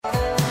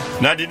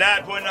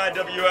99.9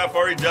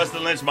 WFRE,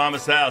 Justin Lynch,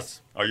 Mama's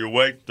House. Are you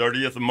awake?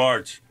 30th of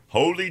March.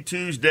 Holy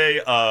Tuesday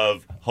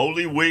of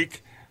Holy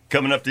Week.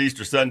 Coming up to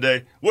Easter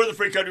Sunday. We're the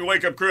Free Country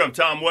Wake Up Crew. I'm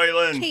Tom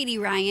Whalen. Katie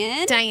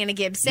Ryan. Diana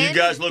Gibson. You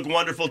guys look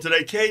wonderful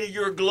today. Katie,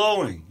 you're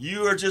glowing.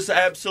 You are just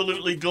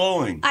absolutely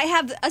glowing. I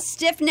have a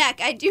stiff neck.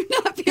 I do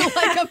not feel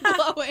like I'm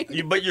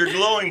glowing. But you're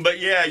glowing,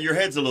 but yeah, your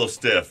head's a little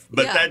stiff.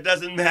 But that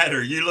doesn't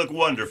matter. You look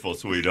wonderful,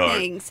 sweetheart.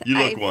 Thanks. You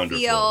look wonderful.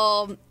 I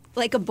feel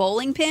like a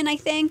bowling pin, I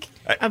think.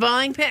 A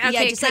bowling pin? Okay,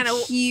 yeah, just like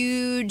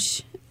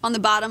huge on the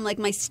bottom, like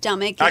my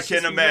stomach is I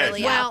can imagine.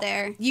 really out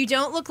there. You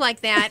don't look like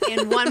that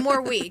in one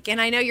more week.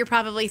 And I know you're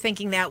probably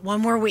thinking that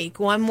one more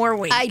week.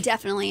 I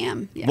definitely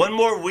am. Yeah. One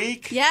more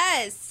week?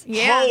 Yes.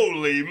 Yeah.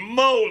 Holy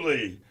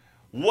moly.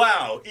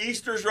 Wow.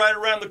 Easter's right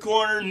around the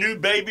corner. New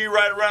baby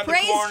right around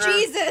Praise the corner.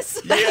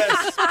 Jesus.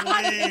 Yes,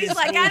 please. He's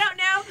like, I don't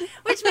know,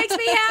 which makes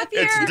me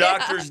happier. It's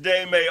Doctor's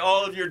Day. May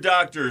all of your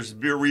doctors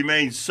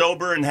remain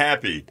sober and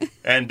happy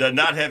and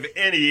not have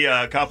any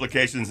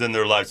complications in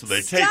their life. So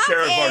they take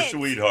care of our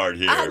sweetheart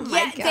here. Oh,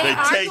 my God. They They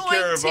are take going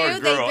care of to. our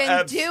girl. They've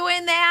been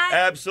doing that.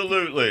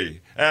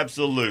 Absolutely.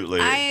 Absolutely.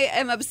 I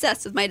am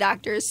obsessed with my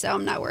doctors, so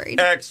I'm not worried.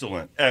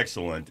 Excellent.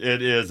 Excellent.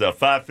 It is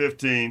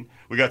 5:15.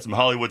 We got some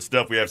Hollywood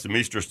stuff. We have some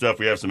Easter stuff.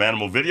 We have some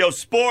animal video.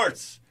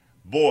 Sports.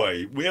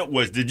 Boy, it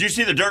was. Did you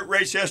see the dirt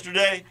race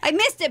yesterday? I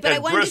missed it, but I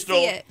wanted Bristol,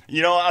 to see it.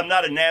 You know, I'm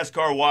not a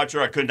NASCAR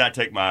watcher. I could not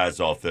take my eyes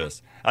off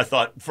this. I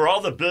thought, for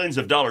all the billions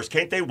of dollars,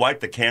 can't they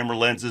wipe the camera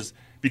lenses?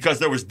 Because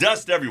there was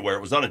dust everywhere.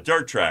 It was on a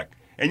dirt track.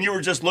 And you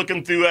were just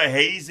looking through a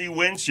hazy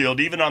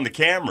windshield, even on the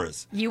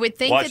cameras. You would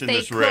think that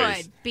they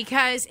could,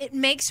 because it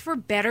makes for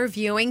better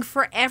viewing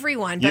for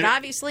everyone, but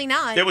obviously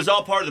not. It was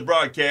all part of the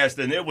broadcast,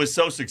 and it was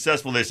so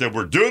successful, they said,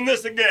 we're doing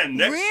this again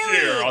next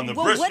year on the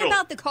Bristol. What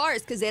about the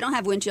cars? Because they don't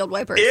have windshield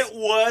wipers. It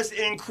was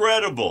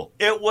incredible.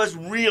 It was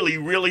really,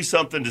 really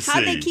something to see.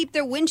 How'd they keep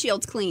their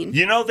windshields clean?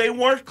 You know, they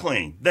weren't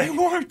clean. They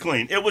weren't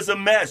clean. It was a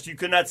mess. You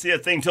could not see a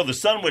thing until the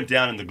sun went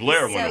down and the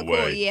glare went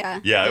away. Cool, yeah.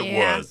 Yeah, it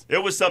was.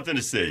 It was something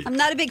to see. I'm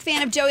not a big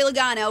fan of Joey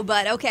Logano,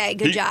 but okay,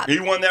 good job.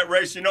 He won that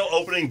race. You know,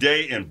 opening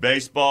day in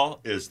baseball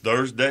is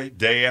Thursday,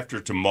 day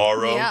after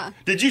tomorrow. Yeah.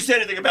 Did you say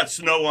anything about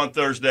snow on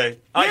Thursday?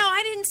 No,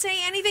 I didn't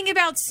say anything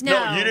about snow.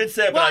 No, you didn't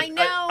say it, but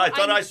I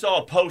thought I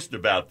saw a post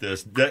about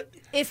this.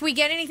 If we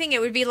get anything,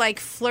 it would be like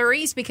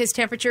flurries, because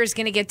temperature is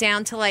going to get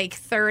down to like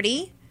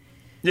 30.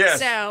 Yes.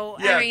 So,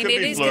 yeah, I mean,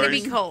 it is going to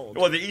be cold.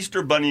 Well, the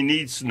Easter Bunny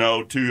needs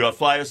snow to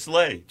fly a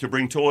sleigh, to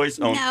bring toys.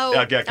 No.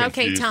 I got confused.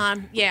 Okay,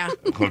 Tom. Yeah.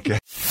 Okay.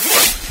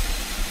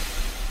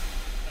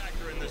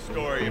 Factor in this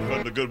story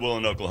from the Goodwill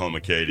in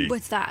Oklahoma, Katie.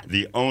 What's that?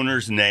 The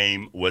owner's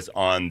name was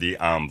on the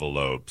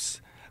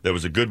envelopes. There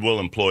was a Goodwill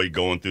employee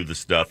going through the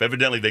stuff.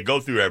 Evidently, they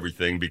go through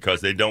everything because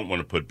they don't want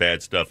to put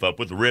bad stuff up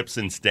with rips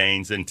and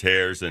stains and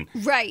tears.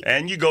 Right.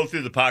 And you go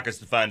through the pockets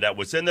to find out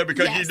what's in there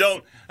because you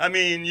don't want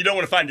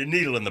to find a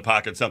needle in the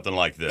pocket, something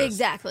like this.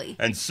 Exactly.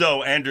 And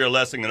so Andrea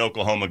Lessing in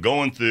Oklahoma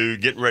going through,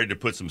 getting ready to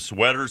put some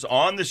sweaters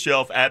on the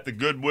shelf at the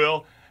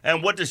Goodwill.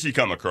 And what does she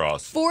come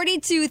across?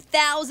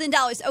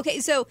 $42,000.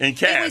 Okay, so in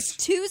cash. It was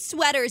 2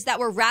 sweaters that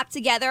were wrapped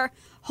together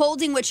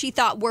holding what she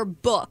thought were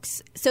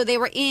books. So they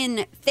were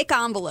in thick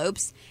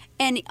envelopes.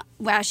 And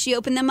as she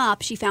opened them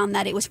up, she found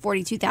that it was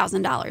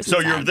 $42,000. So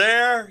you're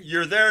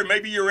there.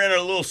 Maybe you're in a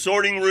little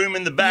sorting room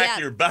in the back.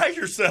 You're by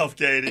yourself,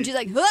 Katie. And she's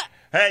like, huh?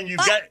 And you've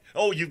got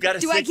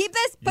Do I keep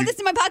this? Put this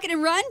in my pocket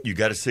and run? You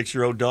got a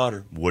 6-year-old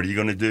daughter. What are you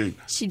going to do?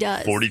 She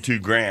does.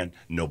 $42,000.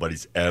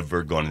 Nobody's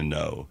ever going to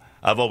know.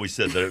 I've always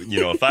said that,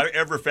 if I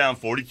ever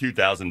found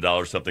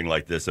 $42,000, something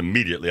like this,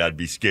 immediately I'd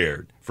be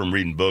scared from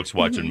reading books,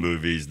 watching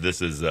movies.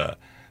 This is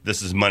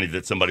money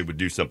that somebody would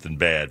do something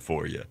bad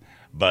for you.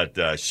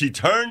 But she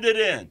turned it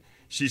in.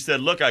 She said,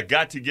 look, I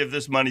got to give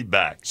this money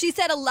back. She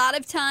said a lot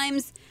of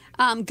times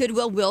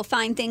Goodwill will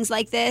find things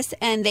like this,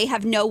 and they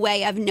have no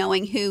way of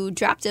knowing who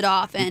dropped it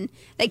off, and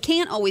they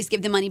can't always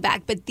give the money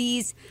back. But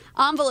these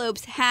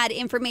envelopes had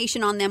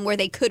information on them where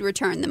they could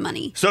return the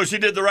money. So she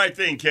did the right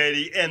thing,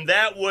 Katie, and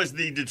that was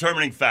the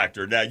determining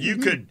factor. Now, you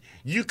could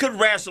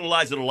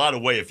rationalize it a lot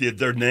of ways if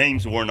their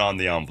names weren't on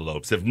the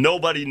envelopes, if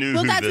nobody knew who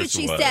this was. Well, that's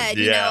what she said.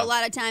 Yeah. A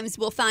lot of times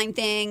we'll find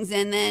things,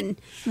 and then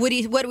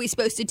what are we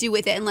supposed to do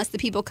with it unless the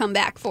people come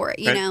back for it,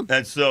 know?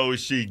 And so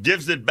she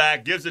gives it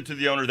back, gives it to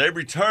the owner. They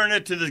return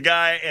it to the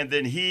guy, and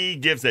then he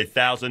gives a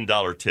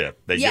 $1,000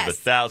 tip. They give a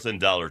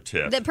 $1,000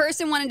 tip. The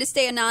person wanted to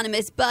stay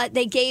anonymous, but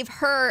they gave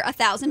her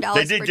 $1,000.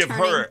 They did give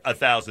her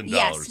 $1,000.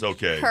 Yes,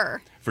 okay.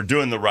 her. For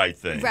doing the right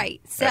thing. Right.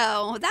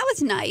 So that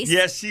was nice.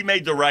 Yes, she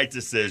made the right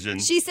decision.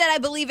 She said, I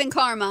believe in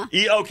karma.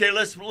 Okay,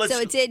 let's so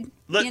it did,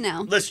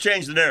 let's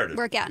change the narrative.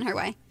 Work out in her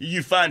way.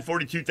 You find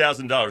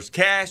 $42,000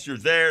 cash. You're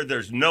there.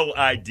 There's no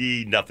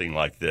ID, nothing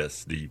like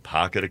this. Do you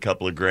pocket a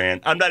couple of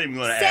grand? I'm not even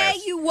going to ask.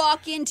 Say you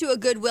walk into a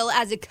Goodwill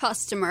as a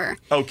customer.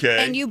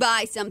 Okay. And you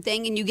buy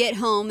something, and you get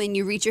home, and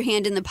you reach your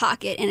hand in the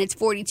pocket, and it's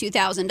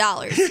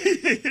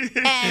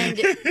 $42,000. And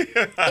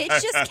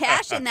it's just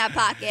cash in that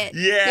pocket.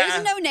 Yeah.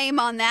 There's no name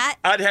on that.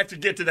 I'd have to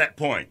get to that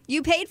point.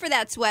 You paid for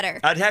that sweater.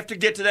 I'd have to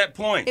get to that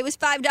point. It was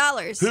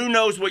 $5. Who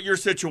knows what your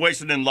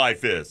situation in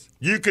life is?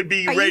 You could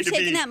be Are ready you to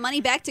taking be. that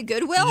money back to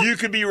Goodwill? You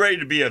could be ready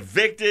to be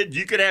evicted.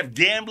 You could have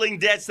gambling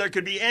debts. There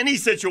could be any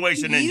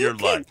situation in your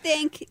life. You could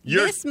think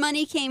this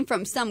money came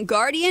from some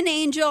guardian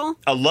angel.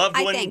 A loved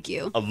one. I thank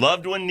you. A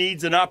loved one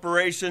needs an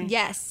operation.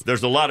 Yes.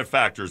 There's a lot of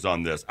factors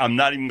on this. I'm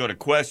not even going to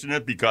question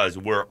it because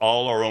we're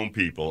all our own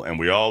people, and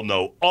we all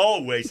know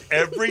always,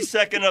 every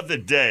second of the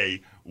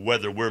day,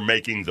 whether we're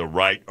making the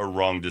right or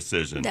wrong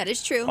decision. That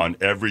is true. On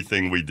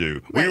everything we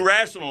do. Right. We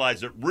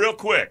rationalize it real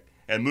quick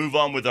and move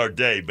on with our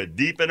day, but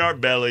deep in our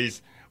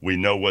bellies, we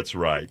know what's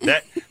right.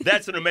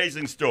 That's an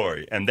amazing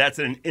story, and that's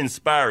an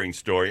inspiring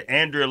story.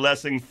 Andrea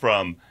Lessing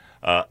from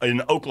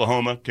in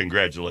Oklahoma,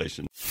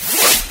 congratulations.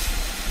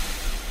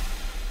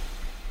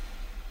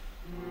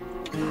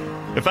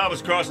 If I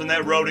was crossing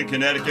that road in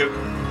Connecticut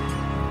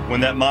when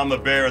that mama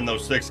bear and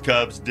those 6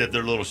 cubs did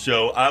their little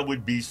show, I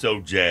would be so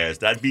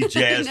jazzed. I'd be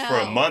jazzed for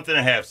a month and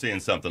a half seeing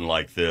something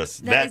like this.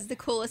 That is the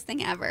coolest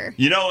thing ever.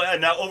 You know,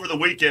 now over the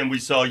weekend we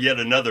saw yet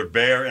another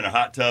bear in a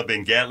hot tub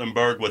in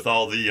Gatlinburg with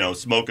all the,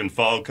 smoke and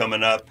fog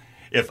coming up.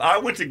 If I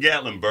went to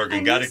Gatlinburg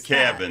and got a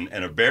cabin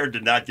and a bear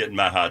did not get in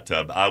my hot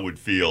tub, I would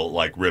feel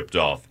like ripped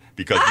off.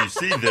 Because you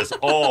see this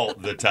all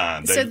the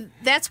time. So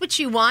that's what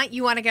you want?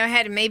 You want to go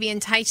ahead and maybe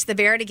entice the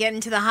bear to get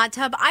into the hot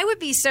tub? I would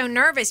be so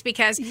nervous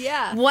because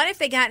what if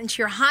they got into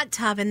your hot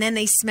tub and then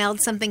they smelled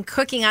something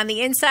cooking on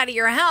the inside of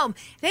your home?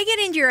 They get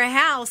into your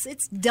house,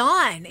 it's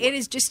done. It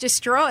is just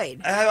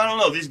destroyed. I don't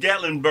know. These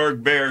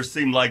Gatlinburg bears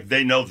seem like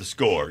they know the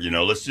score.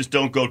 Let's just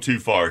don't go too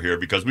far here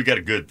because we got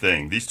a good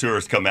thing. These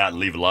tourists come out and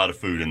leave a lot of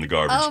food in the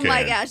garbage can. Oh,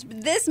 my gosh.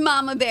 This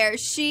mama bear,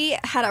 she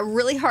had a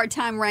really hard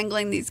time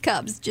wrangling these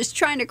cubs, just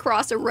trying to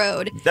cross a road.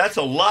 That's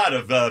a lot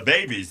of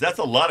babies. That's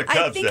a lot of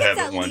cubs to have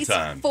at one time. I think it's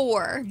at least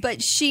 4.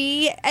 But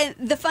and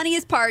the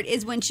funniest part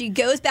is when she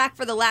goes back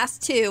for the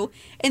last 2,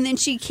 and then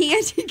she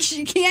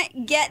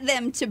can't get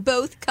them to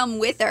both come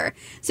with her.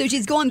 So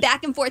she's going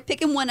back and forth,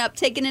 picking one up,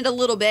 taking it a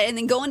little bit, and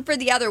then going for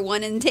the other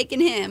one and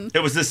taking him.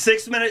 It was a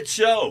 6-minute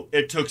show.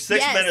 It took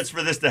 6 minutes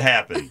for this to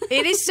happen.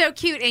 It is so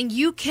cute, and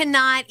you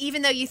cannot,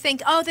 even though you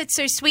think, oh, that's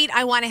so sweet,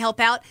 I want to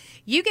help out.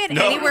 You get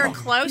anywhere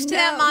close to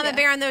that mama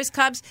bear and those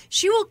cubs,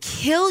 she will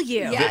kill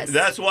you. Yes.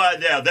 That's why,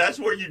 that's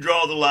where you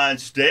draw the line.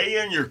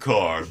 Stay in your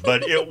car.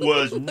 But it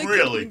was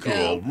really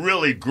cool.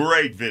 Really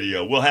great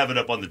video. We'll have it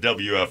up on the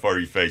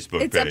WFRE Facebook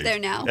page. It's up there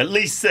now. At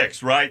least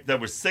 6, right? There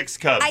were 6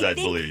 cubs, I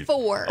believe.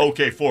 4.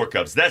 Okay, 4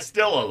 cubs. That's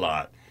still a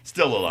lot.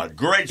 Still a lot.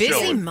 Great show.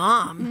 Busy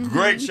mom.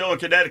 Great show in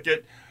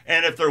Connecticut.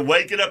 And if they're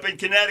waking up in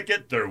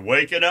Connecticut, they're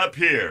waking up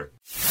here.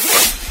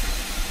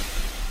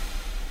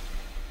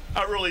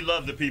 I really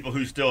love the people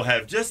who still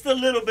have just a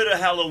little bit of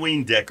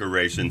Halloween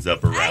decorations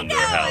up around their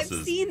houses.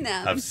 I've seen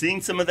them. I've seen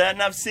some of that,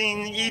 and I've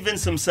seen even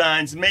some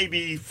signs.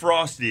 Maybe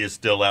Frosty is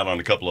still out on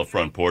a couple of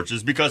front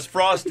porches because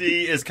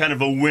Frosty is kind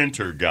of a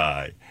winter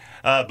guy.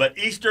 But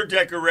Easter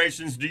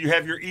decorations, do you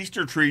have your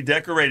Easter tree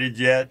decorated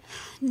yet?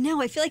 No,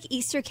 I feel like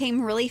Easter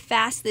came really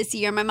fast this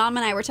year. My mom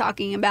and I were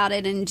talking about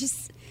it and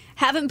just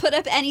haven't put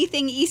up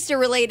anything Easter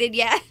related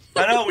yet.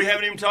 I know, we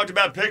haven't even talked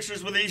about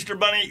pictures with the Easter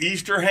Bunny,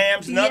 Easter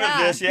hams, none of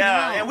this. No.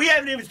 And we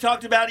haven't even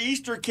talked about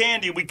Easter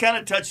candy. We kind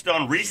of touched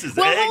on Reese's eggs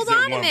at one point. Well,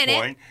 hold on a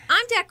minute.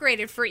 I'm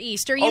decorated for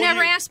Easter. You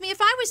never asked me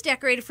if I was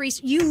decorated for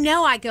Easter. You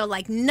know I go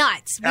like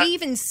nuts. We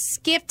even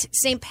skipped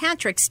St.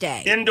 Patrick's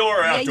Day.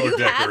 Indoor or outdoor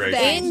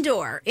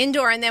decorations?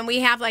 Indoor. And then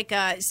we have like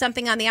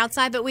something on the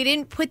outside, but we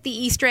didn't put the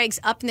Easter eggs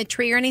up in the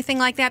tree or anything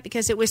like that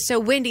because it was so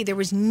windy. There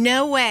was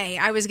no way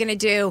I was going to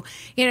do,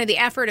 the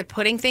effort of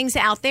putting things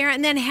out there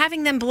and then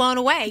having them blown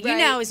away. Right. You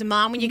know, as a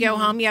mom, when you go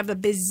home, you have a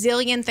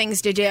bazillion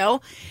things to do,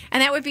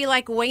 and that would be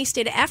like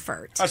wasted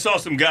effort. I saw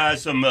some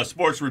guys, some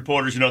sports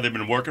reporters, they've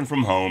been working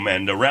from home,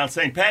 and around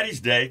St. Patty's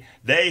Day,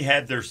 they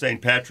had their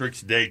St. Patrick's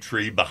Day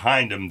tree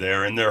behind them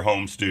there in their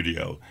home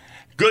studio.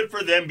 Good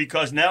for them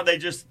because now they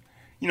just,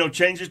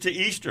 change it to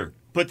Easter.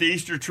 Put the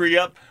Easter tree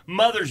up.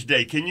 Mother's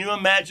Day. Can you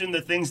imagine the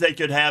things they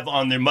could have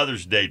on their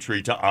Mother's Day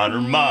tree to honor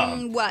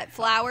Mom? What,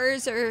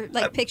 flowers or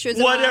like pictures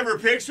of whatever, Mom?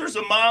 Pictures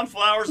of Mom,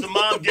 flowers of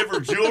Mom, give her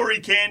jewelry,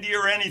 candy,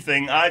 or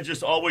anything. I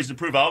just always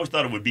approve. I always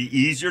thought it would be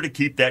easier to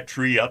keep that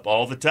tree up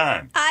all the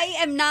time. I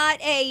am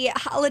not a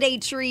holiday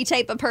tree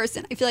type of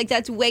person. I feel like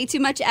that's way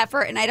too much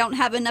effort, and I don't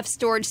have enough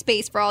storage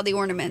space for all the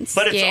ornaments.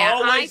 But it's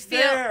always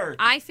there.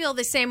 I feel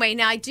the same way.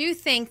 Now, I do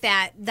think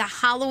that the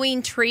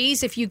Halloween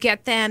trees, if you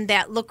get them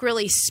that look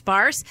really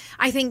sparse,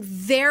 I think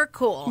they're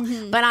cool.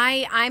 Mm-hmm. But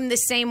I'm the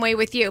same way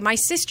with you. My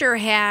sister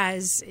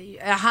has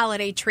a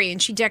holiday tree,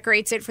 and she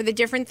decorates it for the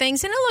different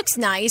things, and it looks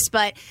nice,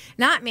 but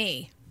not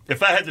me.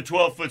 If I had the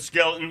 12-foot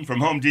skeleton from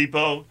Home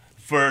Depot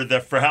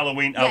for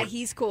Halloween,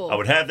 he's cool. I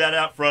would have that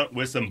out front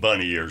with some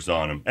bunny ears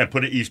on him and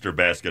put an Easter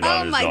basket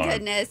on his arm. Oh, my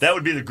goodness. That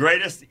would be the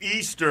greatest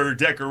Easter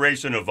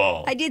decoration of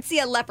all. I did see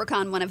a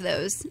leprechaun one of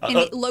those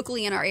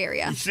locally in our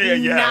area.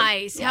 Yeah.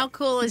 Nice. How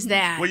cool is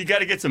that? Well, you got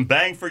to get some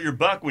bang for your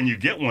buck when you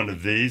get one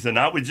of these, and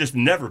I would just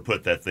never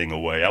put that thing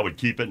away. I would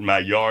keep it in my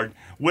yard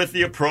with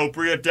the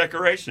appropriate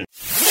decoration.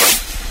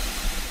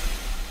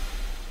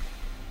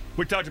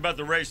 We talked about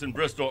the race in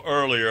Bristol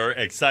earlier.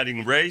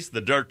 Exciting race.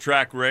 The dirt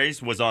track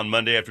race was on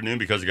Monday afternoon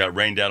because it got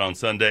rained out on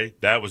Sunday.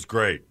 That was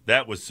great.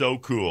 That was so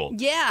cool.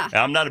 Yeah.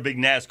 I'm not a big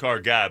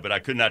NASCAR guy, but I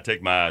could not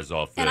take my eyes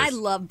off this. And I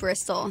love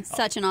Bristol. It's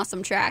such an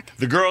awesome track.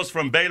 The girls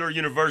from Baylor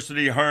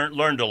University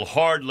learned a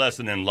hard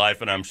lesson in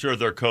life, and I'm sure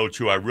their coach,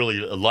 who I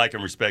really like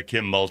and respect,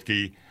 Kim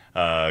Mulkey,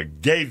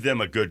 gave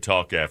them a good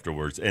talk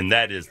afterwards, and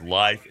that is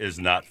life is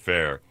not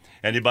fair.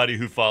 Anybody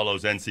who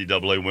follows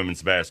NCAA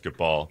women's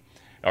basketball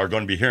are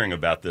going to be hearing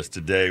about this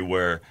today,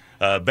 where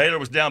Baylor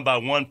was down by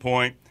 1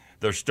 point.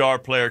 Their star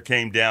player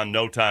came down,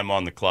 no time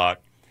on the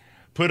clock.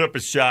 Put up a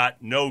shot,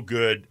 no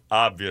good,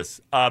 obvious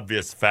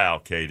foul,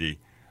 Katie.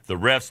 The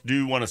refs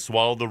do want to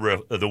swallow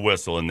the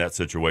whistle in that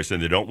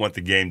situation. They don't want the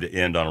game to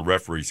end on a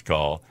referee's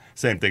call.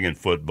 Same thing in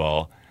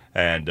football,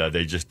 and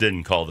they just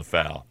didn't call the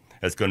foul.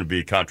 It's going to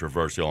be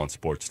controversial on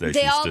sports stations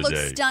today. They all looked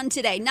stunned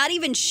today. Not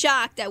even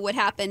shocked at what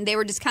happened. They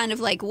were just kind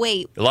of like,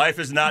 wait. Life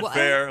is not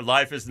fair.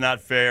 Life is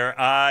not fair.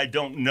 I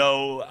don't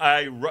know.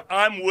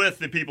 I'm with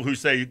the people who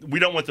say we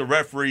don't want the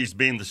referees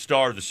being the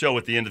star of the show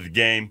at the end of the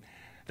game.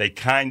 They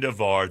kind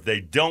of are. They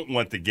don't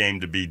want the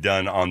game to be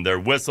done on their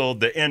whistle,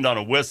 to end on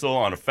a whistle,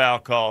 on a foul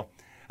call.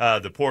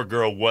 The poor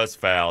girl was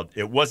fouled.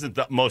 It wasn't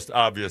the most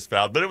obvious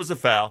foul, but it was a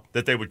foul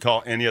that they would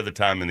call any other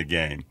time in the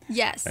game.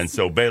 Yes. And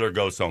so Baylor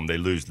goes home. They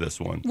lose this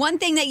one. One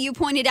thing that you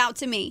pointed out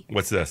to me.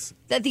 What's this?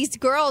 That these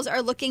girls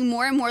are looking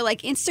more and more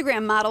like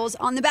Instagram models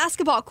on the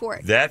basketball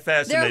court. That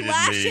fascinated Their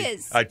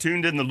lashes. me. I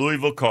tuned in the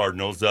Louisville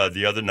Cardinals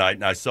the other night,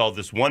 and I saw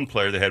this one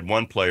player. They had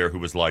one player who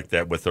was like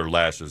that with their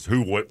lashes,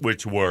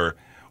 which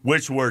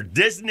were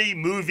Disney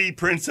movie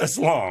Princess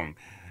Long.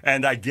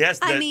 And I guess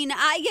that...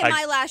 I get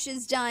my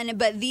lashes done,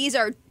 but these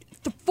are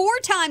 4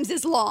 times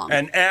as long.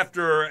 And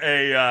after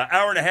a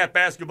hour-and-a-half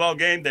basketball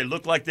game, they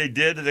look like they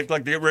did. They look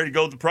like they get ready to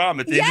go to the prom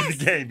at the end of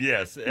the game,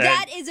 yes. And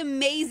that is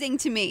amazing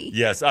to me.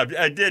 Yes,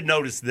 I did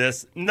notice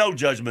this. No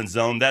judgment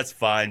zone. That's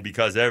fine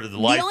because the life is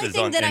on Instagram. The only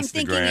thing that I'm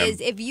thinking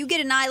is if you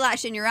get an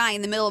eyelash in your eye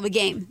in the middle of a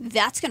game,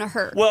 that's going to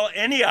hurt. Well,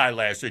 any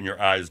eyelash in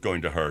your eye is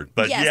going to hurt.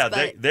 But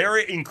they're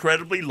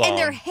incredibly long. And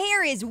their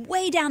hair is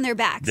way down their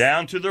backs.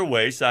 Down to their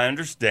waist, I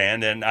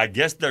understand. And I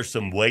guess there's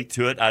some weight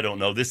to it. I don't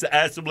know. This is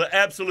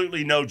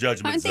absolutely no judgment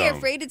Aren't zone. they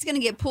afraid it's going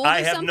to get pulled or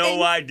something? I have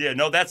no idea.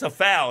 No, that's a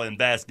foul in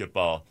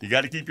basketball. You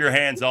got to keep your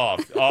hands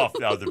off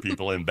other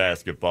people in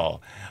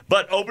basketball.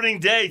 But opening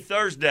day,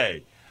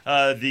 Thursday,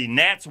 the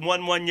Nats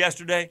won one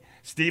yesterday.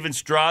 Steven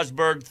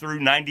Strasburg threw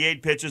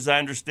 98 pitches, I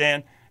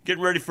understand.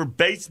 Getting ready for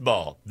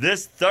baseball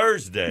this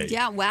Thursday.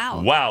 Yeah, wow.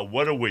 Wow,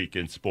 what a week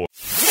in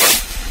sports.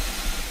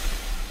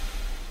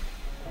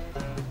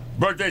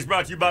 Birthday's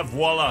brought to you by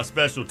Voila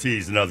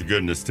Specialties and other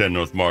goodness, 10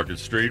 North Market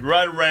Street.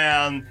 Right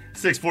around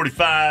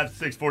 6:45,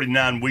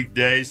 6:49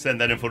 weekdays.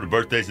 Send that info to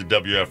birthdays at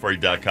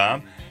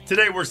WFRA.com.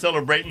 Today we're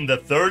celebrating the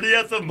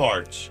 30th of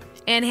March.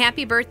 And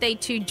happy birthday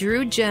to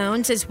Drew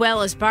Jones, as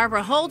well as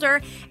Barbara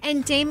Holder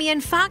and Damian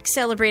Fox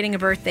celebrating a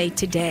birthday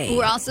today.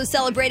 We're also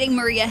celebrating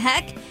Maria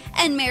Heck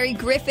and Mary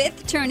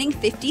Griffith turning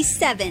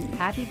 57.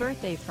 Happy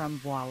birthday from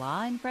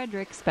Voila in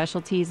Frederick,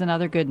 Specialties and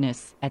other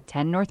goodness at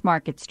 10 North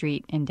Market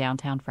Street in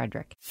downtown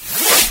Frederick.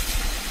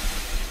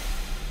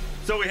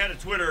 So we had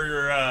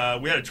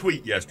a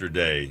tweet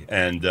yesterday,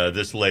 and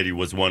this lady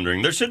was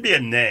wondering, there should be a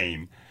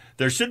name.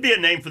 There should be a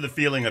name for the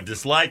feeling of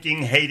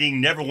disliking,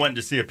 hating, never wanting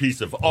to see a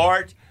piece of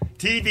art,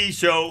 TV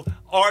show,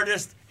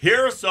 artist,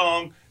 hear a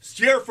song,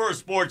 cheer for a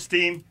sports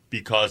team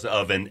because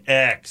of an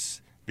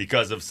ex,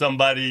 because of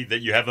somebody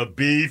that you have a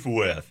beef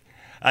with.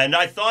 And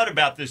I thought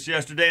about this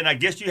yesterday, and I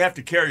guess you have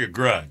to carry a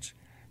grudge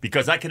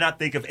because I cannot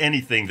think of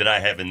anything that I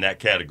have in that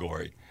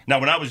category. Now,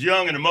 when I was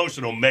young and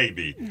emotional,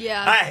 maybe.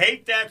 Yeah. I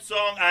hate that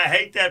song. I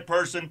hate that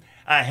person.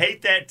 I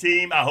hate that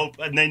team. I hope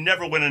and they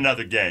never win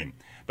another game.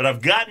 But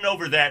I've gotten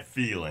over that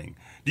feeling.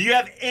 Do you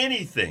have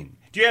anything,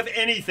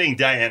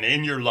 Diana,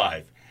 in your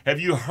life? Have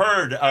you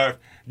heard,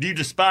 do you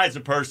despise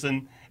a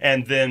person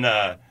and then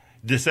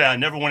just say, I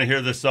never want to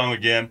hear this song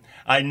again.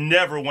 I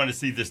never want to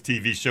see this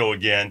TV show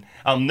again.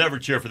 I'll never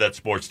cheer for that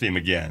sports team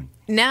again.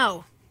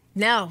 No,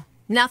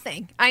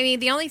 nothing. I mean,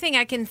 the only thing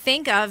I can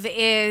think of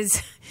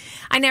is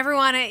I never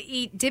want to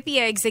eat dippy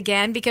eggs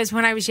again because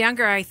when I was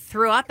younger, I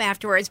threw up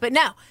afterwards. But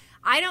no,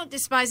 I don't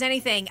despise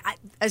anything.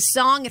 A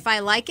song, if I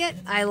like it,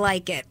 I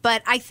like it.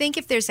 But I think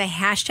if there's a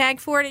hashtag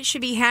for it, it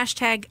should be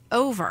hashtag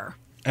over.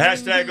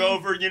 Hashtag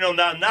over,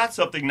 not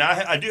something. Now,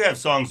 I do have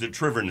songs that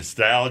trigger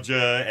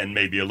nostalgia and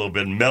maybe a little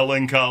bit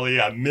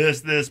melancholy. I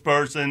miss this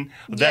person.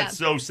 That's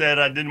so sad.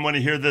 I didn't want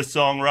to hear this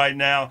song right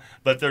now.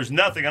 But there's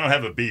nothing. I don't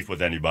have a beef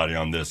with anybody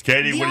on this.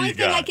 Katie, what do you got? The only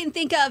thing I can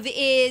think of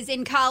is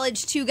in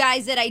college, 2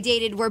 guys that I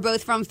dated were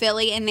both from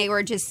Philly, and they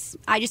were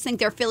I just think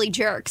they're Philly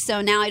jerks.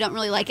 So now I don't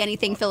really like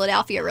anything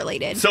Philadelphia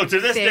related. So to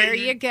this there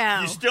day, you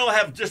go. You still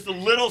have just a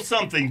little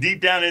something deep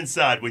down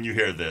inside when you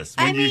hear this.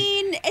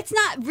 It's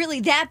not really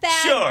that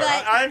bad. Sure,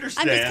 but I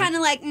understand. I'm just kind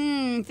of like,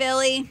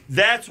 Philly.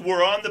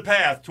 We're on the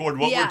path toward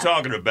what Yeah. we're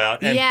talking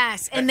about. And,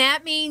 Yes, and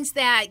that means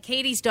that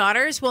Katie's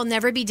daughters will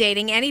never be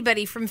dating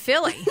anybody from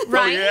Philly,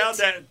 right? Oh,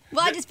 yeah,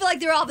 Well, I just feel like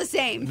they're all the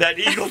same. that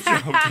Eagles,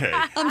 okay.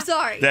 I'm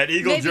sorry. That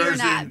Maybe you're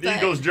not, but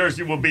Eagles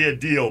jersey will be a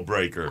deal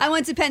breaker. I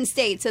went to Penn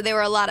State, so there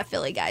were a lot of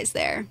Philly guys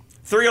there.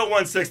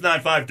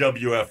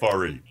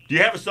 301-695-WFRE. Do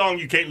you have a song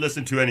you can't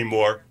listen to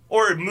anymore?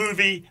 Or a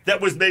movie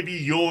that was maybe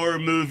your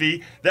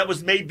movie, that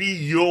was maybe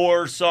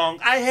your song?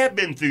 I have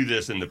been through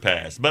this in the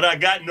past, but I've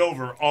gotten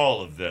over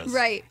all of this.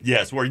 Right.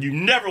 Yes, where you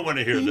never want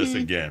to hear this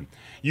again.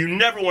 You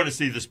never want to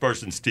see this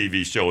person's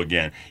TV show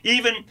again.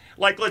 Even,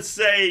 like, let's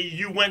say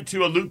you went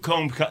to a Luke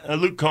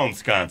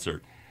Combs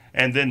concert.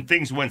 And then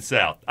things went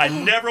south. I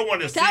never want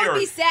to see That her. would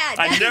be sad.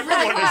 I That's never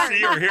really want to hard.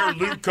 see or hear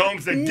Luke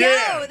Combs again.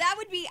 No, that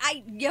would be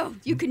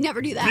you could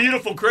never do that.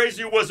 Beautiful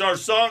Crazy was our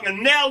song,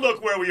 and now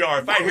look where we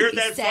are. If That I would hear be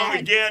that song sad.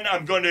 again,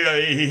 I'm going to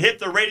hit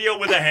the radio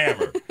with a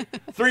hammer.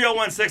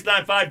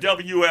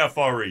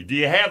 301-695-WFRE. Do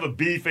you have a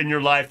beef in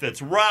your life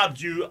that's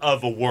robbed you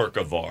of a work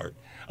of art,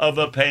 of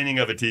a painting,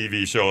 of a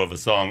TV show, of a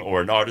song,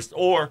 or an artist,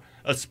 or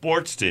a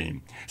sports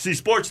team? See,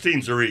 sports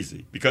teams are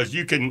easy because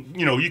you can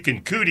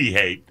cootie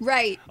hate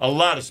Right. a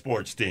lot of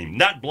sports team,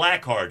 not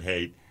Blackheart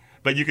hate,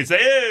 but you can say,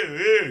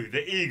 ooh,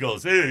 the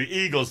Eagles,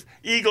 Eagles.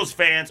 Eagles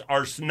fans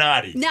are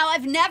snotty. Now,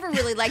 I've never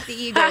really liked the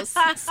Eagles,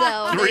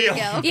 so there you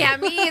go. Yeah,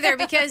 me either,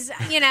 because,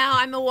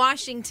 I'm a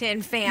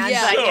Washington fan.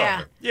 Yeah. But Sure.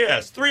 yeah.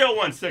 Yes,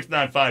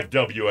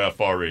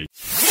 301-695-WFRE.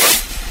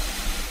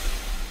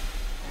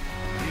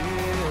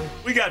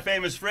 We got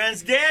famous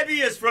friends.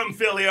 Gabby is from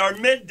Philly, our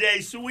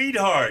midday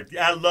sweetheart.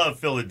 I love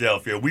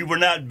Philadelphia. We were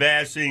not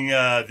bashing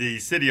the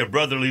city of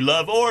brotherly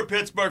love or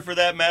Pittsburgh for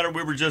that matter.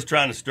 We were just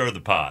trying to stir the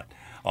pot.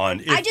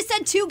 I just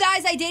said 2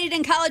 guys I dated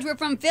in college were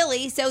from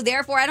Philly, so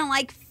therefore I don't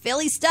like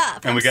Philly stuff.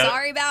 And I'm we got-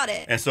 sorry about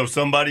it. And so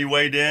somebody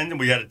weighed in.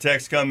 We had a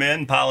text come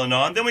in, piling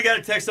on. Then we got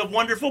a text of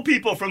wonderful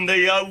people from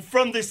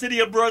the city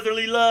of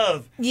brotherly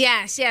love.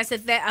 Yes.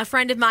 A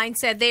friend of mine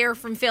said they are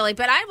from Philly.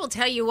 But I will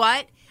tell you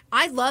what,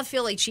 I love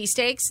Philly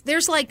cheesesteaks.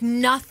 There's like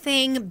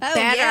nothing better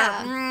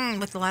yeah.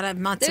 with a lot of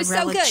They're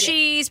mozzarella so good.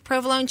 cheese,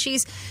 provolone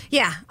cheese.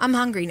 Yeah, I'm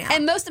hungry now.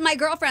 And most of my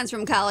girlfriends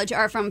from college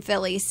are from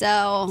Philly,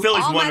 so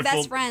Philly's all my wonderful.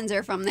 best friends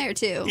are from there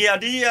too. Yeah,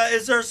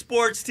 is there a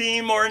sports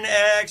team or an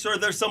ex, or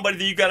there's somebody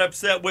that you got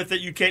upset with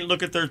that you can't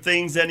look at their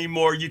things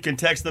anymore? You can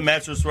text the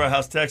Mattress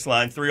Warehouse text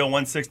line,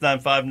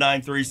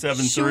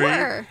 301-695-9373.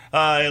 Sure.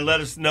 And let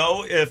us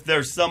know if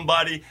there's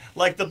somebody,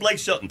 like the Blake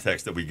Shelton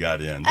text that we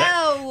got in.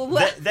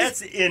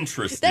 That's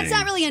interesting. That's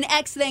not really an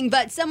ex thing,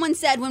 but someone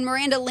said when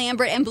Miranda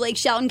Lambert and Blake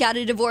Shelton got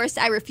a divorce,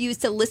 I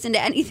refused to listen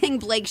to anything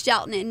Blake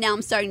Shelton, and now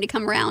I'm starting to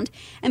come around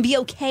and be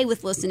okay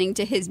with listening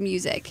to his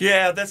music.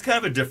 Yeah, that's kind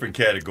of a different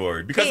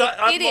category. Because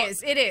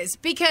it is.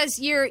 Because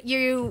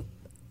you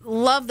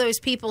love those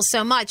people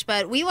so much,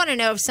 but we want to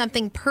know if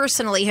something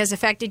personally has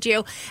affected you.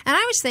 And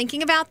I was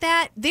thinking about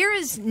that. There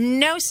is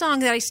no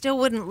song that I still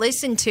wouldn't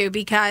listen to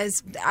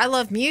because I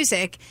love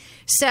music.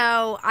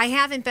 So I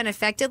haven't been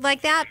affected like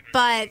that,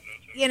 but,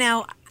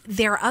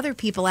 there are other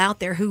people out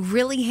there who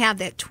really have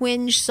that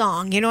twinge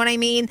song. You know what I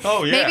mean?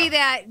 Oh, yeah. Maybe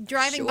that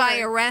driving by a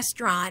Sure.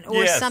 restaurant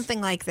or Yes.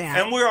 something like that.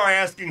 And we are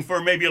asking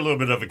for maybe a little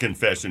bit of a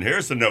confession here.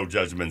 It's a no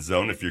judgment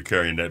zone if you're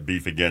carrying that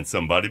beef against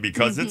somebody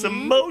because it's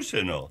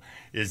emotional.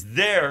 Is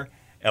there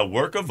a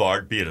work of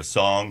art, be it a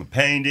song, a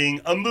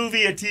painting, a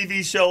movie, a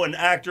TV show, an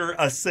actor,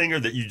 a singer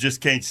that you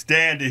just can't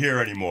stand to hear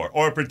anymore,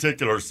 or a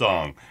particular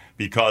song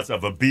because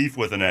of a beef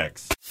with an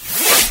ex?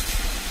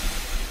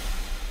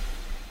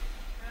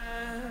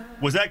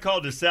 Was that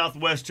called the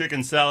Southwest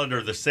Chicken Salad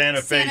or the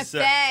Santa Fe?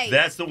 Santa Fe.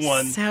 That's the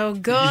one. So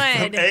good.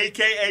 From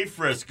AKA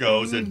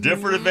Frisco's at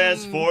different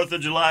events, 4th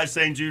of July,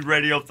 St. Jude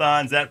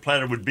Radiothons. That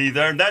platter would be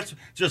there. And that's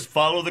just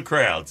follow the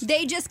crowds.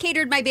 They just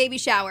catered my baby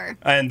shower.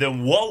 And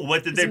then,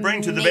 what did they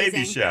bring to the baby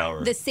Amazing.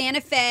 shower? The Santa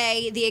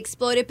Fe, the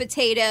exploded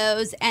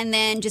potatoes, and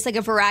then just like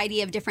a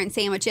variety of different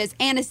sandwiches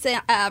and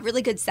a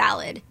really good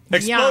salad.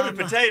 Exploded Yum.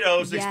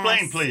 potatoes. Yes.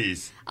 Explain,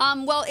 please.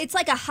 Well, it's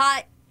like a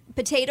hot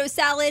potato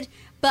salad,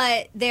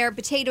 but they're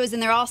potatoes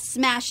and they're all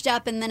smashed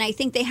up, and then I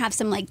think they have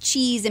some like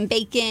cheese and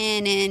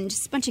bacon and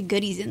just a bunch of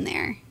goodies in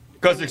there.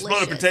 Because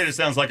exploded Delicious. potato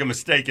sounds like a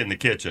mistake in the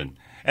kitchen.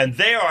 And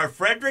they are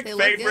Frederick's They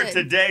look favorite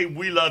good. today.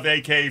 We love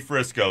AKA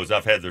Frisco's.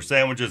 I've had their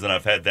sandwiches and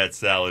I've had that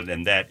salad,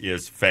 and that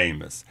is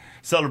famous.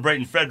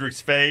 Celebrating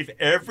Frederick's fave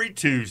every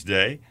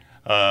Tuesday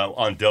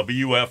on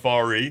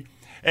WFRE.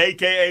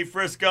 AKA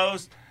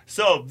Frisco's.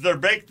 So their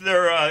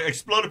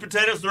exploded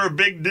potatoes, they're a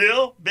big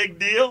deal. Big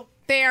deal.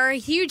 They are a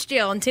huge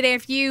deal. And today,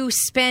 if you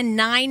spend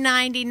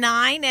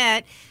 $9.99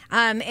 at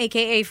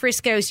a.k.a.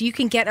 Frisco's, you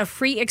can get a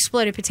free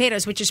exploded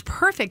potatoes, which is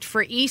perfect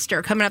for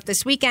Easter coming up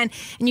this weekend.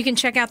 And you can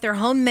check out their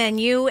home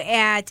menu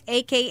at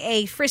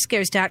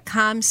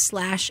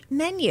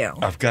akafriscos.com/menu.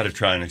 I've got to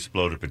try an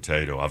exploded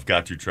potato. I've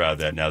got to try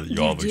that now that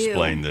you all have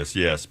explained this.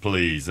 Yes,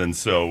 please. And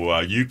so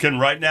you can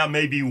right now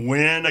maybe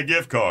win a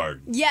gift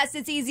card. Yes,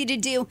 it's easy to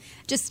do.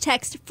 Just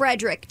text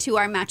Frederick to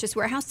our Mattress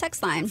Warehouse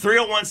text line.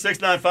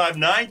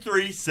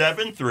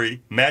 301-695-9373.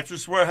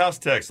 Mattress Warehouse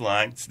text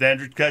line.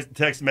 Standard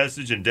text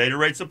message and data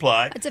rates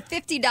apply. It's a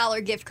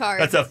 $50 gift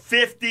card. That's a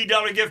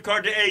 $50 gift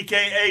card to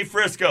AKA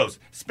Frisco's.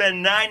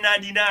 Spend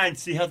 $9.99.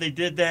 See how they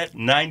did that?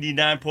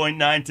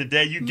 99.9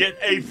 today. You get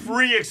a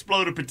free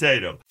exploded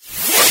potato.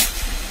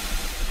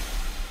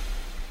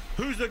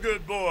 Who's a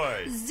good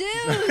boy?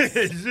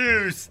 Zeus.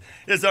 Zeus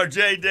is our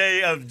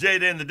J-Day of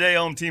J-Day and the Day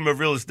home team of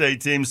real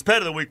estate teams. Pet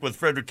of the week with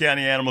Frederick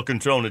County Animal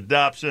Control and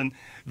Adoption.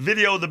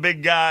 Video of the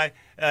big guy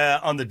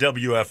on the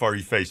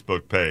WFRE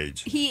Facebook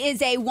page. He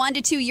is a 1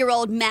 to 2 year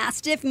old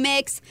Mastiff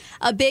mix,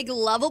 a big,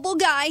 lovable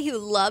guy who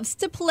loves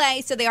to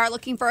play. So they are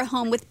looking for a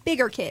home with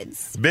bigger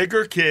kids.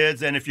 Bigger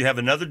kids, and if you have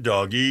another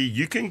doggy,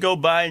 you can go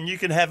by and you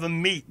can have them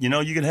meet. You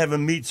know, you can have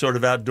them meet sort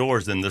of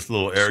outdoors in this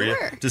little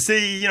area to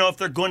see, if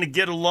they're going to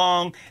get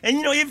along. And,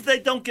 if they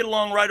don't get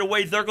along right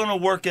away, they're going to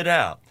work it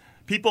out.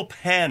 People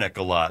panic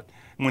a lot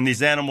when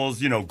these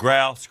animals,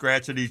 growl,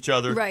 scratch at each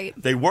other. Right.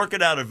 They work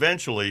it out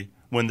eventually.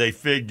 When they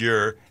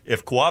figure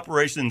if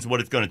cooperation is what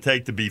it's going to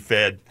take to be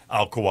fed,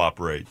 I'll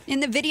cooperate. In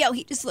the video,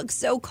 he just looks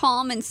so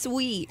calm and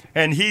sweet.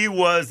 And he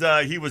was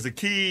a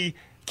Key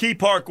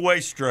Parkway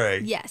stray.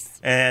 Yes.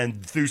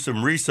 And through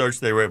some research,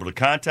 they were able to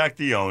contact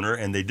the owner,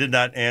 and they did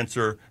not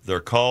answer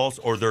their calls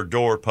or their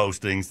door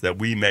postings that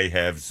we may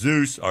have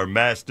Zeus, our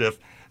Mastiff.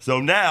 So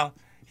now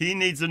he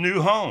needs a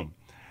new home.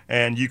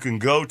 And you can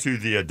go to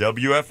the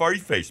WFRE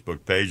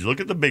Facebook page.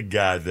 Look at the big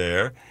guy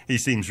there. He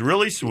seems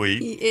really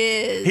sweet. He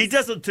is. He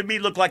doesn't, to me,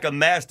 look like a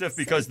Mastiff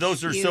because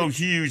those are so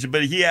huge.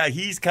 But,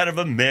 he's kind of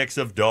a mix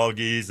of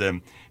doggies,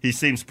 and he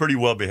seems pretty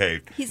well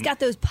behaved. He's got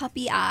those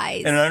puppy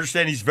eyes. And I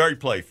understand he's very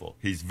playful.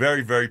 He's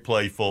very, very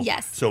playful.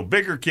 Yes. So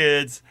bigger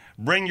kids,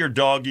 bring your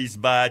doggies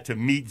by to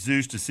meet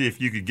Zeus to see if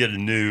you could get a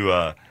new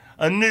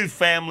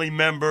family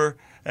member.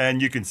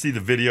 And you can see the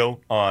video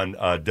on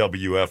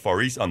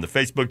WFRE on the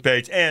Facebook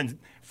page. And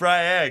Fry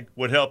Ag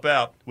would help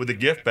out with a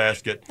gift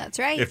basket. That's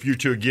right. If you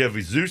to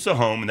give Zeus a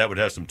home, and that would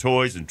have some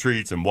toys and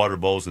treats and water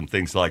bowls and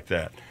things like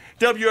that.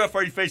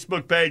 WFRE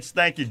Facebook page.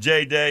 Thank you,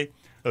 J-Day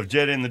of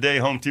J-Day and the Day,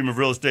 home team of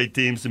real estate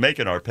teams, for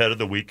making our Pet of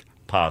the Week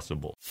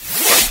possible.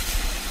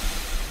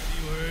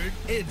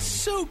 It's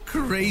so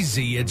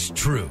crazy it's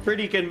true.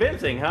 Pretty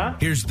convincing, huh?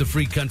 Here's the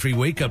Free Country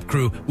Wake Up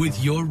Crew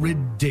with your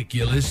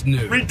ridiculous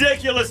news.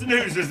 Ridiculous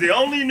news is the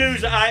only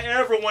news I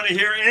ever want to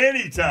hear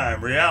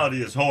anytime.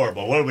 Reality is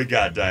horrible. What do we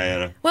got,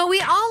 Diana? Well,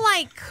 we all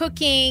like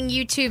cooking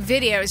YouTube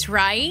videos,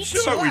 right?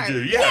 Sure. We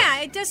do, yeah.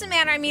 Yeah, it doesn't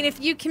matter. I mean,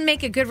 if you can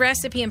make a good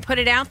recipe and put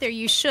it out there,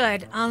 you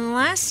should,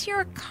 unless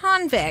you're a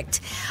convict.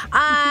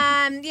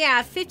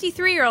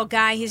 53-year-old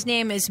guy, his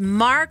name is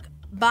Mark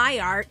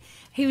Bayart,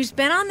 who's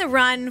been on the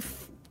run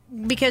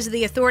because of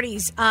the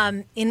authorities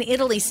in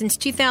Italy since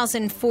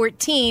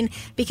 2014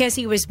 because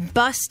he was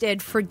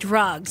busted for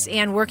drugs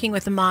and working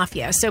with the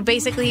mafia. So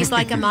basically, he's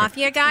like a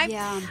mafia guy.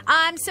 Yeah.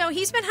 So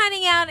he's been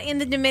hiding out in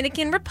the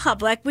Dominican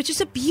Republic, which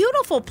is a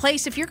beautiful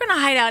place. If you're going to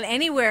hide out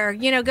anywhere,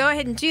 go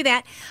ahead and do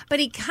that.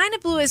 But he kind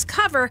of blew his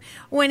cover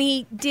when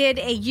he did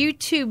a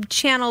YouTube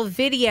channel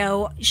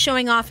video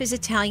showing off his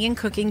Italian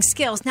cooking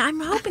skills. Now, I'm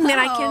hoping that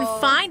I can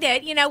find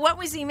it. What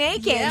was he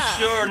making? Yeah.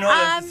 Sure. No,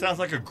 that sounds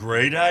like a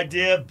great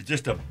idea.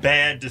 Just a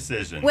bad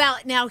decision. Well,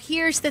 now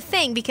here's the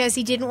thing, because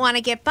he didn't want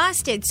to get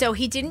busted, so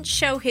he didn't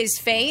show his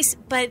face,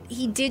 but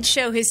he did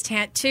show his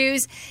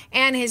tattoos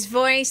and his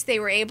voice. They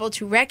were able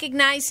to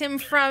recognize him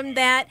from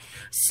that.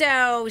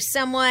 So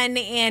someone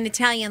in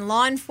Italian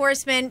law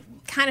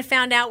enforcement kind of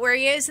found out where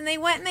he is, and they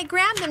went and they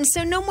grabbed him.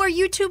 So no more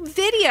YouTube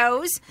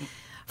videos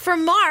for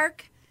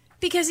Mark,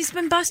 because he's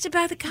been busted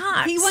by the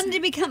cops. He wanted to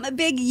become a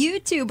big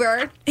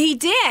YouTuber. He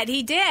did.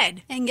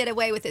 And get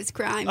away with his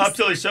crimes. Up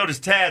till he showed his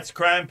tats,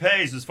 crime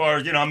pays. As far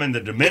as, I'm in the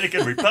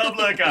Dominican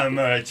Republic.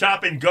 I'm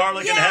chopping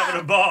garlic and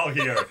having a ball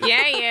here.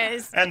 Yeah, he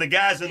is. And the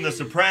guys in The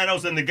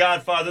Sopranos and The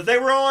Godfather, they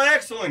were all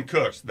excellent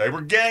cooks. They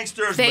were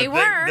gangsters, They but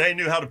were. They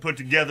knew how to put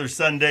together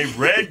Sunday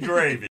red gravy.